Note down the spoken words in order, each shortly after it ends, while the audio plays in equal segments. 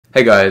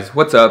Hey guys,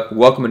 what's up?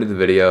 Welcome into the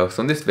video. So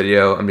in this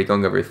video, I'm going to be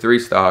going over 3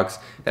 stocks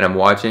that I'm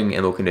watching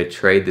and looking to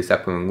trade this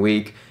upcoming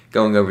week,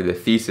 going over the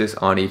thesis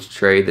on each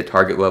trade, the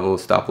target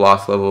levels, stop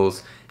loss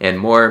levels, and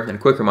more. And a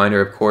quick reminder,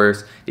 of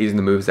course, these are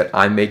the moves that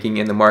I'm making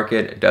in the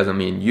market. It doesn't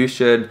mean you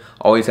should.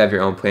 Always have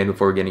your own plan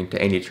before getting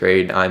to any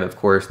trade. I'm, of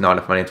course, not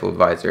a financial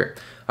advisor.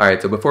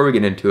 Alright, so before we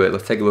get into it,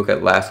 let's take a look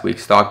at last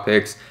week's stock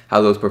picks,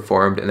 how those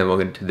performed, and then we'll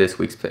get into this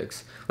week's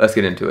picks. Let's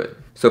get into it.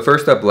 So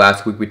first up,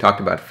 last week we talked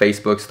about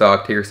Facebook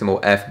stock, ticker symbol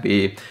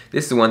FB.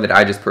 This is the one that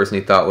I just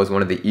personally thought was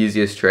one of the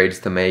easiest trades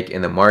to make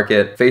in the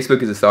market.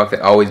 Facebook is a stock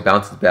that always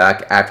bounces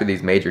back after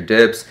these major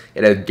dips.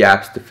 It has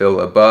gaps to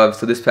fill above.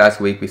 So this past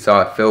week we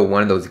saw it fill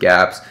one of those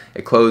gaps.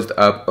 It closed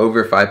up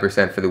over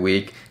 5% for the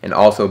week and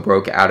also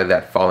broke out of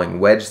that falling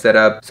wedge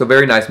setup. So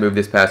very nice move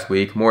this past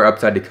week. More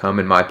upside to come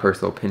in my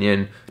personal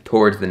opinion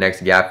towards the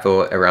next gap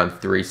fill around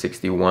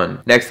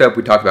 361. Next up,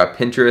 we talked about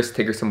Pinterest,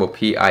 ticker symbol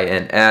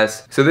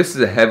PINS. So this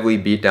is a heavily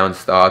beat down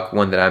stock,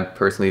 one that I'm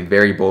personally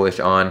very bullish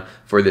on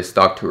for this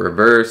stock to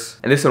reverse.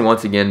 And this one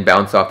once again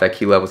bounced off that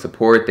key level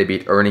support. They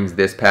beat earnings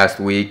this past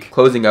week,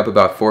 closing up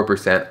about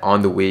 4%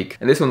 on the week.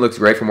 And this one looks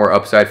great for more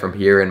upside from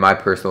here in my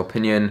personal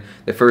opinion.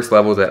 The first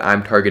levels that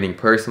I'm targeting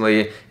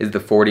personally is the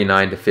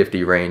 49 to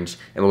 50 range,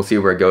 and we'll see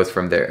where it goes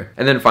from there.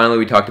 And then finally,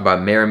 we talked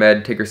about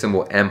Marimed, ticker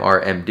symbol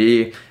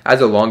MRMD.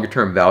 As a longer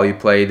term value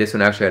play, this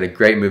one actually had a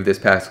great move this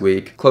past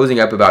week, closing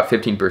up about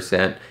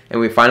 15%. And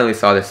we finally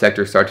saw the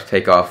sector start to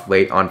take off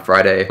late on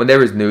Friday when there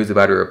was news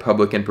about a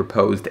Republican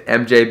proposed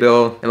MJ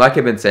bill. And like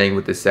I've been saying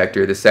with this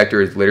sector, the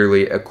sector is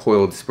literally a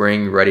coiled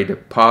spring ready to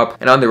pop.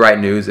 And on the right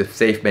news, if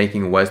safe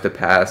banking was to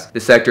pass, the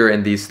sector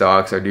and these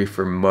stocks are due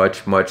for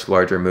much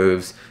larger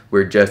moves.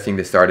 We're just seeing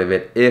the start of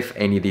it. If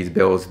any of these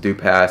bills do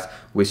pass,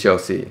 we shall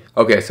see.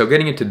 Okay, so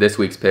getting into this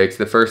week's picks,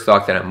 the first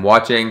stock that I'm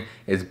watching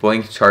is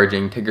BLNK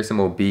Charging, ticker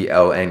symbol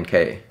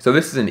BLNK. So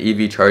this is an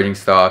EV charging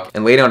stock,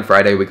 and late on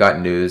Friday we got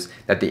news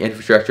that the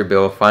infrastructure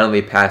bill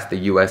finally passed the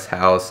US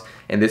House,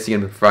 and this is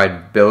going to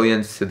provide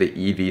billions to the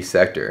EV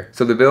sector.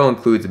 So the bill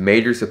includes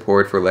major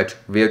support for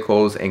electric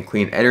vehicles and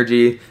clean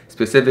energy.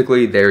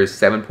 Specifically, there is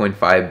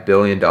 $7.5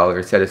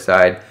 billion set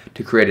aside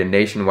to create a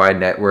nationwide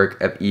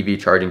network of EV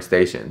charging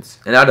stations.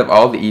 And out of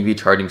all the EV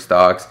charging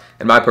stocks,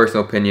 in my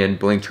personal opinion,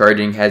 BLNK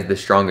Charging has the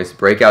strongest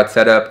breakout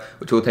setup,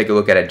 which we'll take a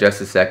look at in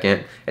just a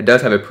second. It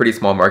does have a pretty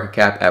small market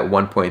cap at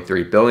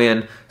 $1.3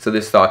 billion, so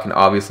this stock can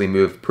obviously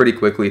move pretty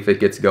quickly if it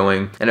gets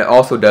going. And it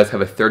also does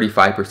have a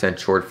 35%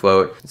 short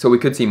float, so we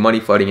could see money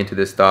flooding into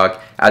this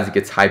stock as it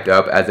gets hyped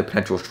up as a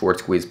potential short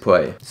squeeze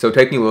play. So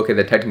taking a look at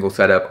the technical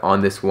setup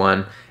on this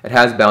one, it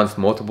has bounced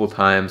multiple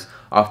times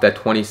off that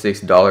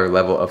 $26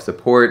 level of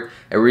support.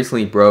 It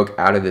recently broke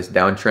out of this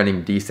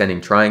downtrending descending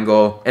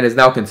triangle and is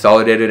now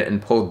consolidated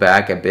and pulled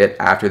back a bit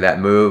after that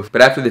move.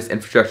 But after this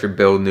infrastructure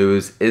bill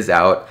news is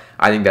out,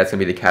 I think that's going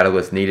to be the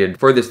catalyst needed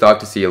for this stock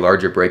to see a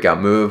larger breakout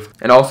move.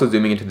 And also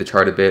zooming into the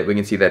chart a bit, we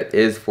can see that it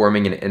is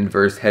forming an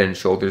inverse head and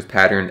shoulders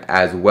pattern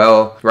as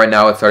well. Right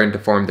now it's starting to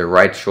form the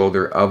right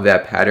shoulder of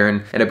that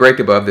pattern, and a break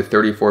above the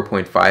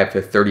 34.5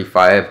 to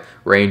 35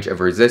 range of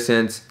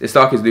resistance. This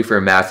stock is due for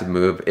a massive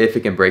move if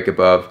it can break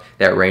above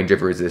that range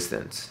of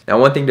resistance. Now,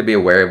 one thing to be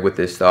aware of with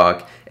this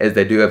stock is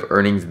they do have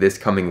earnings this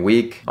coming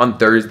week on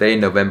Thursday,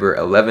 November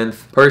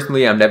 11th.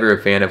 Personally, I'm never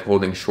a fan of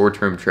holding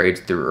short-term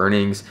trades through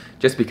earnings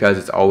just because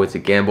it's always a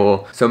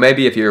gamble. So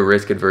maybe if you're a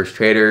risk-adverse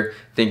trader,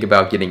 think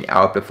about getting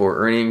out before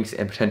earnings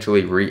and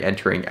potentially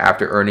re-entering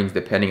after earnings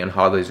depending on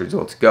how those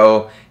results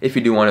go. If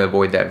you do want to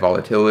avoid that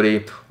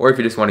volatility, or if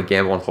you just want to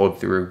gamble and hold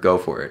through, go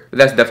for it. But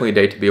that's definitely a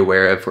day to be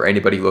aware of for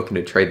anybody looking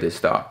to trade this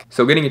stock.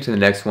 So getting into the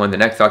next one, the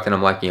next stock that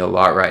I'm liking a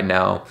lot right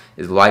now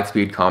is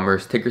Lightspeed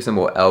Commerce, ticker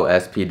symbol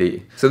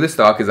LSPD. So this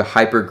stock is a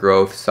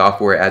hyper-growth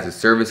software as a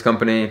service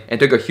company and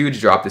took a huge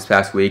drop this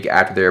past week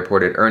after they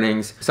reported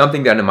earnings,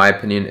 something that in my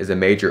opinion is a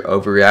major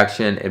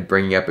overreaction and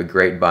bringing up a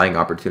great buying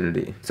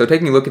opportunity. So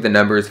taking a look at the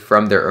numbers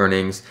from their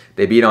earnings,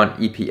 they beat on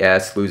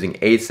EPS, losing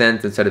 8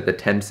 cents instead of the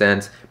 10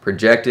 cents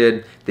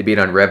projected. They beat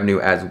on revenue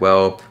as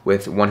well,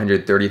 with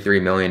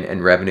 $133 million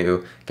in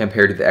revenue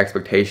compared to the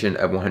expectation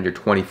of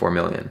 $124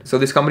 million. So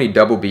this company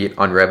double beat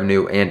on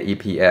revenue and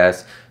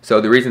EPS. So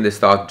the reason this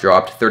stock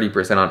dropped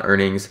 30% on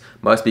earnings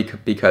must be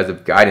because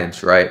of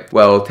guidance, right?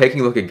 Well, taking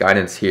a look at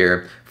guidance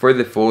here, for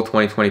the full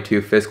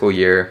 2022 fiscal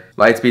year,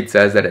 Lightspeed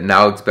says that it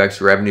now expects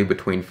revenue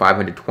between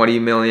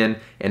 $520 million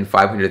and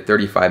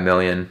 $535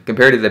 million,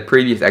 compared to the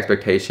previous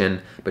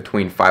expectation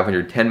between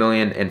 $510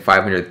 million and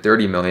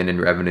 $530 million in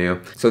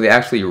revenue. So they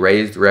actually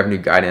raised revenue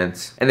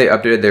guidance, and they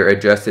updated their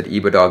adjusted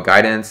EBITDA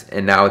guidance,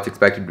 and now it's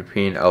expected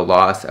between a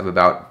loss of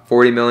about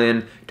 $40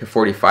 million to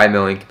 $45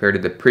 million compared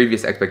to the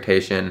previous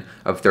expectation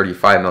of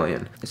 $35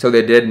 million. So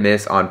they did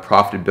miss on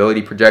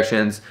profitability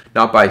projections,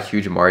 not by a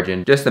huge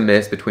margin, just a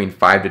miss between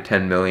 $5 to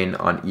 $10 million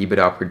on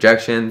EBITDA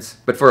projections.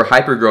 But for a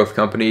hyper-growth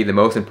company, the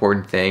most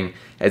important thing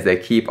is they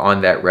keep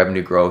on that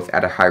revenue growth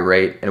at a high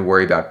rate and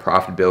worry about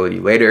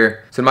profitability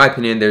later. So in my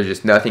opinion, there's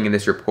just nothing in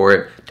this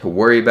report to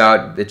worry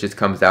about. It just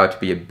comes out to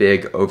be a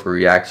big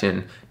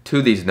overreaction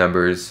to these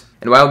numbers.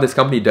 And while this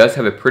company does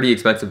have a pretty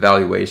expensive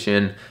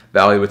valuation,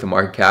 valued with a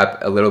market cap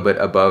a little bit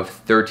above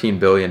 $13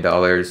 billion,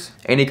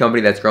 any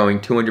company that's growing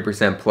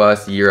 200%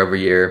 plus year over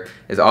year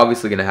is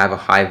obviously going to have a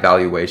high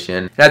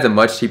valuation. It has a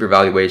much cheaper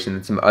valuation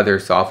than some other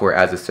software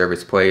as a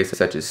service plays,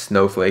 such as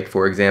Snowflake,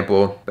 for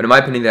example. But in my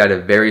opinion, they had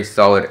a very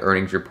solid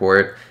earnings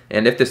report.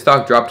 And if the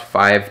stock dropped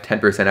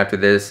 5-10% after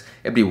this,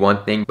 it'd be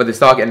one thing, but the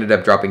stock ended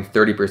up dropping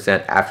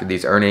 30% after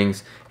these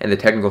earnings, and the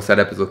technical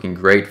setup is looking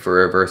great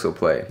for a reversal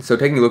play. So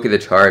taking a look at the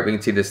chart, we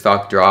can see the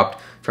stock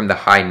dropped from the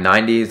high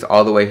 90s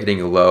all the way hitting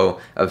a low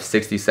of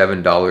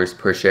 $67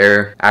 per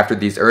share after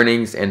these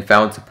earnings and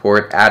found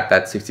support at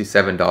that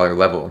 $67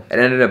 level. It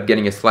ended up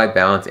getting a slight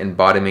bounce and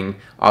bottoming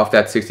off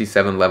that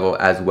 67 level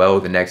as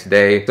well the next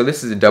day. So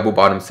this is a double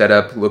bottom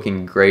setup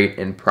looking great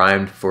and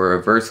primed for a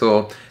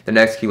reversal. The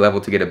next key level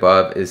to get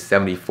above is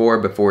 74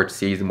 before it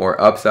sees more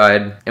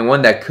upside, and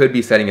one that could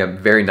be setting up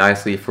very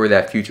nicely for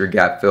that future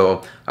gap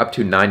fill up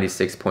to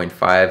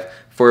 96.5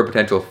 for a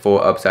potential full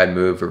upside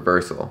move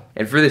reversal.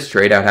 And for this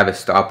trade, I would have a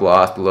stop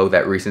loss below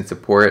that recent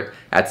support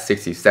at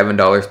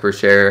 $67 per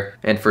share.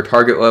 And for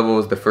target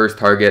levels, the first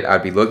target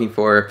I'd be looking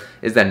for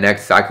is that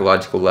next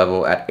psychological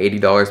level at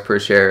 $80 per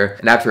share.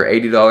 And after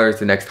 $80,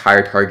 the next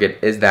higher target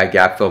is that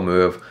gap fill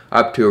move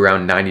up to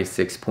around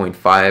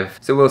 96.5.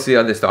 So we'll see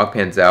how this stock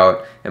pans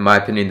out. In my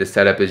opinion, the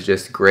setup is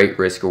just great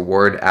risk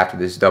reward after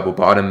this double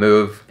bottom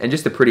move and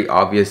just a pretty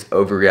obvious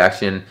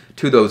overreaction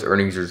to those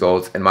earnings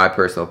results in my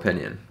personal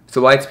opinion.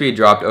 So Lightspeed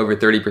dropped over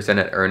 30%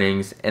 at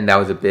earnings, and that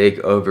was a big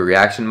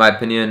overreaction in my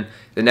opinion.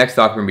 The next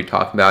stock we're going to be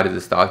talking about is a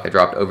stock that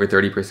dropped over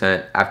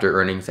 30% after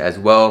earnings as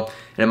well.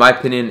 And in my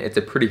opinion, it's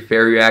a pretty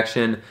fair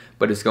reaction,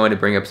 but it's going to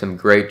bring up some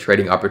great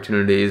trading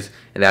opportunities,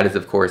 and that is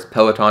of course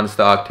Peloton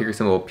stock, ticker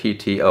symbol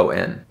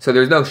PTON. So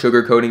there's no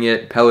sugarcoating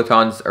it.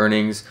 Peloton's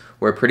earnings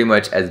were pretty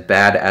much as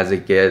bad as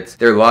it gets.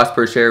 Their loss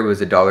per share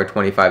was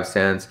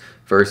 $1.25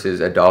 versus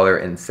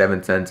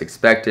 $1.07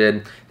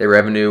 expected. Their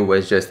revenue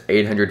was just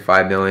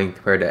 $805 million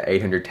compared to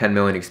 $810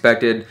 million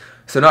expected.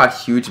 So not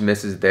huge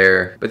misses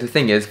there. But the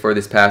thing is, for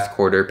this past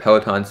quarter,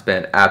 Peloton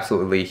spent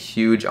absolutely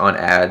huge on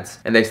ads,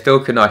 and they still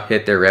could not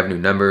hit their revenue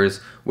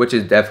numbers, which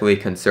is definitely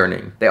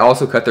concerning. They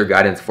also cut their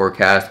guidance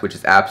forecast, which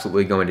is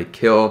absolutely going to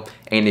kill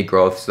any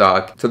growth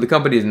stock. So the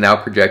company is now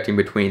projecting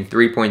between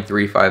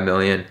 3.35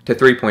 million to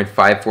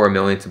 3.54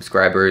 million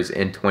subscribers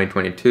in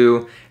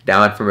 2022,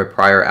 down from a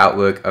prior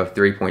outlook of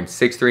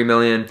 3.63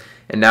 million.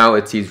 And now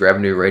it sees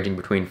revenue ranging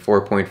between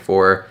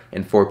 4.4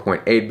 and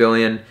 4.8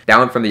 billion,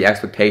 down from the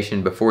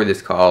expectation before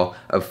this call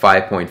of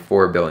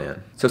 5.4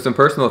 billion. So some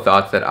personal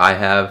thoughts that I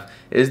have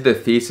is the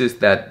thesis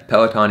that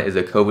Peloton is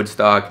a COVID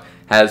stock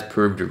has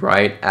proved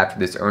right after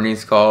this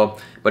earnings call.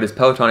 But is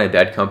Peloton a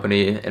dead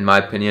company? In my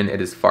opinion,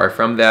 it is far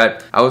from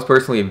that. I was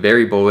personally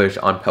very bullish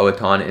on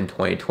Peloton in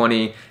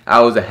 2020.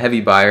 I was a heavy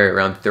buyer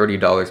around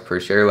 $30 per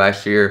share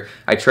last year.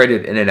 I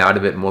traded in and out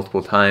of it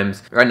multiple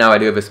times. Right now I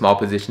do have a small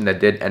position that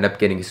did end up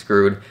getting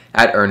screwed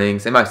at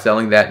earnings. Am I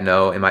selling that?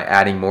 No. Am I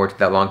adding more to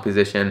that long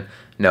position?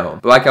 No.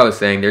 But like I was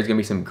saying, there's going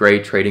to be some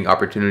great trading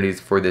opportunities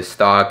for this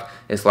stock.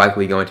 It's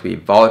likely going to be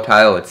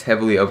volatile. It's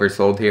heavily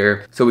oversold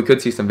here. So we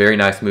could see some very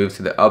nice moves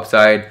to the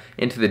upside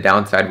and to the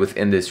downside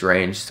within this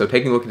range. So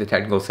taking a look at the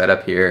technical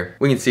setup here,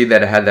 we can see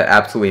that it had that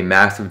absolutely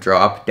massive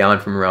drop down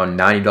from around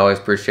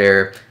 $90 per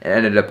share and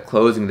ended up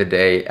closing the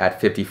day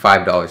at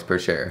 $55 per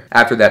share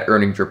after that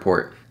earnings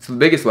report. So the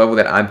biggest level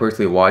that I'm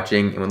personally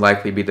watching and would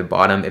likely be the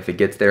bottom if it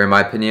gets there in my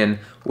opinion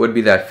would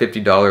be that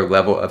 $50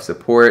 level of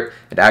support.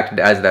 It acted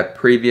as that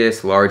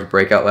previous large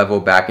breakout level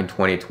back in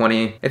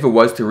 2020. If it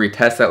was to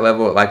retest that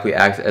level, it likely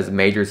acts as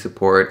major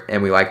support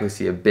and we likely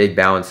see a big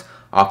bounce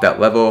off that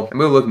level. And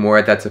we'll look more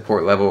at that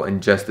support level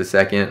in just a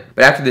second.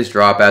 But after this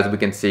drop, as we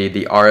can see,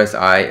 the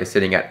RSI is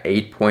sitting at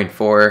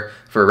 8.4.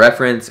 For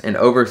reference, an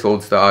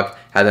oversold stock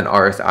has an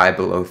RSI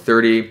below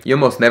 30. You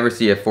almost never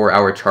see a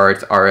 4-hour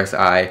chart's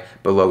RSI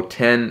below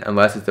 10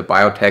 unless it's a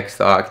biotech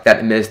stock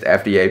that missed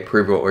FDA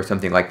approval or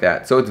something like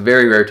that. So it's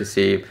very rare to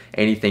see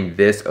anything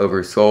this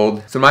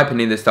oversold. So in my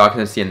opinion, this stock is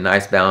going to see a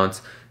nice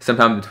bounce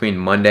sometime between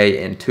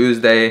Monday and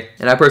Tuesday.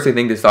 And I personally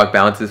think the stock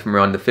bounces from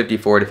around the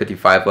 54 to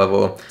 55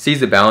 level,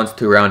 sees a bounce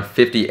to around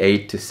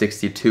 58 to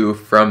 62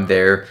 from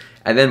there,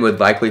 and then would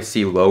likely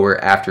see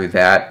lower after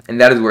that. And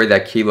that is where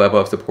that key level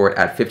of support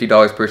at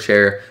 $50 per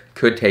share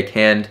could take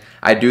hand.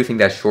 I do think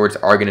that shorts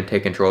are going to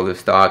take control of the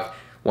stock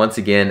once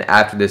again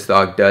after this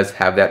stock does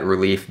have that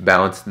relief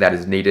bounce that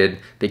is needed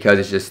because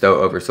it's just so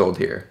oversold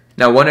here.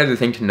 Now, one other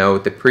thing to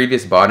note, the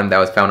previous bottom that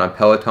was found on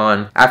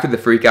Peloton, after the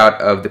freakout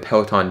of the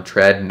Peloton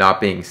tread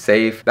not being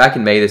safe, back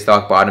in May the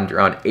stock bottomed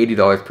around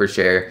 $80 per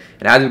share,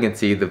 and as we can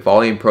see, the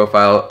volume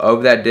profile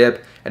of that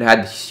dip, it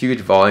had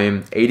huge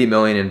volume, 80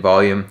 million in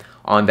volume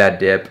on that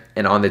dip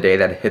and on the day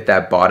that it hit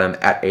that bottom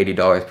at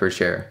 $80 per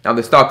share. Now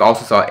the stock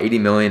also saw 80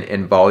 million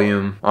in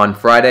volume on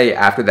Friday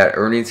after that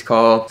earnings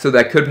call, so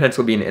that could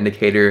potentially be an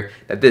indicator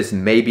that this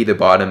may be the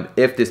bottom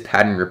if this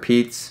pattern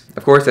repeats.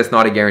 Of course, that's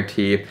not a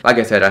guarantee. Like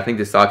I said, I think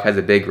the stock has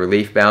a big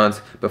relief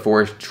bounce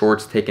before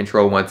shorts take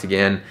control once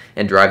again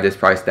and drive this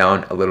price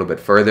down a little bit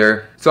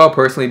further. So I'll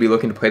personally be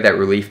looking to play that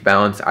relief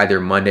bounce either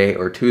Monday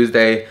or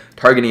Tuesday,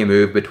 targeting a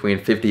move between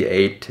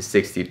 58 to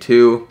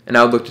 62. And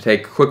I would look to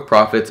take quick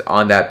profits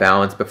on that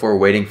bounce before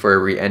waiting for a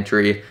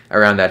re-entry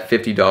around that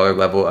 $50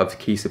 level of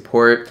key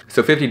support.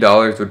 So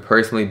 $50 would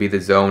personally be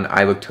the zone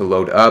I look to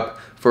load up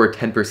for a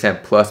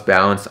 10% plus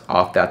bounce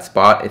off that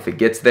spot if it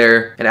gets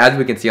there. And as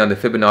we can see on the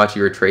Fibonacci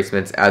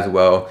retracements as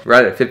well,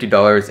 right at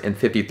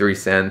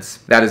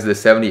 $50.53. That is the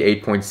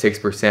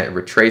 78.6%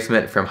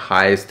 retracement from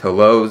highs to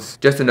lows.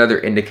 Just another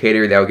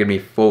indicator that will give me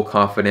full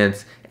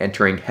confidence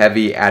entering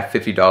heavy at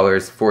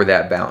 $50 for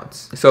that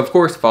bounce. So of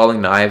course,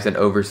 falling knives and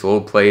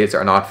oversold plays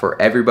are not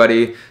for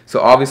everybody.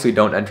 So obviously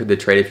don't enter the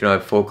trade if you don't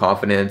have full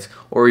confidence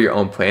or your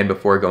own plan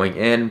before going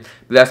in.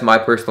 But that's my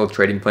personal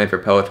trading plan for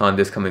Peloton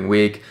this coming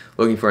week.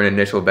 Looking for an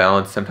initial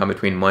bounce sometime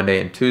between Monday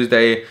and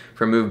Tuesday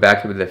for a move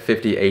back to the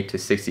 58 to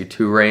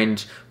 62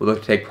 range. We'll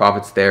look to take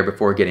profits there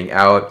before getting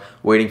out,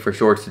 waiting for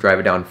shorts to drive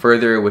it down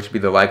further, which would be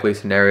the likely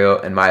scenario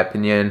in my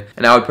opinion.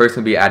 And I would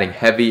personally be adding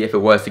heavy if it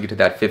was to get to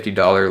that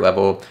 $50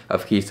 level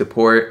of key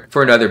support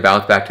for another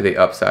bounce back to the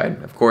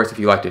upside. Of course, if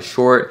you like to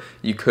short,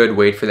 you could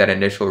wait for that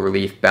initial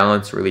relief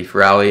bounce, relief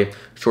rally,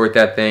 short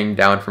that thing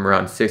down from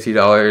around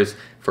 $60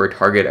 for a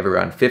target of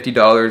around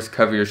 $50,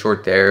 cover your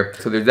short there.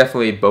 So there's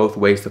definitely both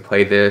ways to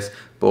play this,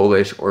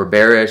 bullish or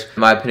bearish.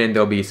 In my opinion,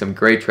 there'll be some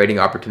great trading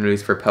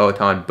opportunities for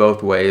Peloton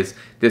both ways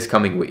this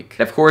coming week.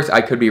 And of course,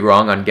 I could be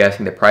wrong on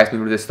guessing the price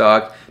move of this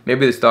stock.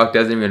 Maybe the stock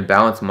doesn't even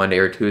bounce Monday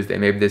or Tuesday.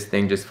 Maybe this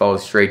thing just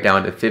falls straight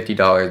down to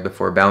 $50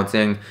 before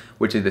bouncing,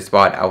 which is the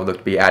spot I would look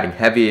to be adding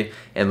heavy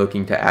and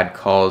looking to add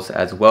calls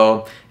as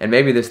well. And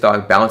maybe this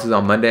stock bounces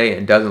on Monday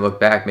and doesn't look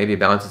back. Maybe it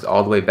bounces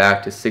all the way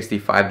back to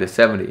 65 to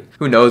 70.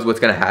 Who knows what's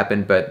going to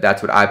happen, but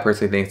that's what I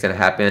personally think is going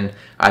to happen.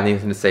 I think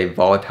it's going to stay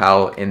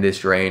volatile in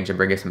this range and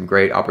bring us some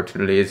great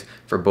opportunities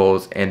for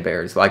bulls and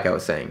bears, like I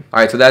was saying. All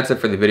right, so that's it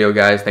for the video,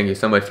 guys. Thank you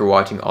so much for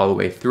watching all the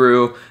way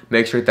through.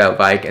 Make sure to hit that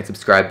like and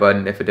subscribe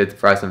button if it did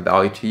provide some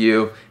value to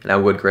you, and I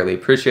would greatly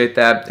appreciate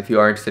that. If you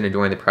are interested in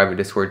joining the private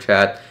Discord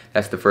chat,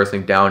 that's the first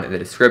link down in the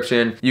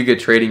description. You get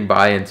trading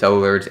buy and sell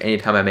alerts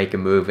anytime I make a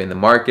move in the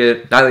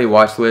market. Nightly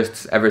watch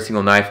lists every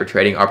single night for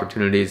trading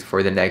opportunities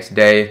for the next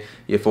day.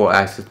 You have full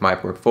access to my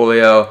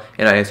portfolio,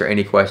 and I answer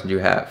any questions you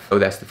have. So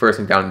that's the first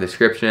link down in the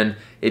description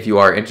if you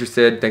are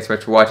interested. Thanks so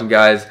much for watching,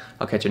 guys.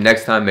 I'll catch you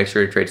next time. Make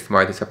sure to trade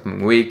smart this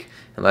upcoming week,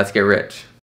 and let's get rich.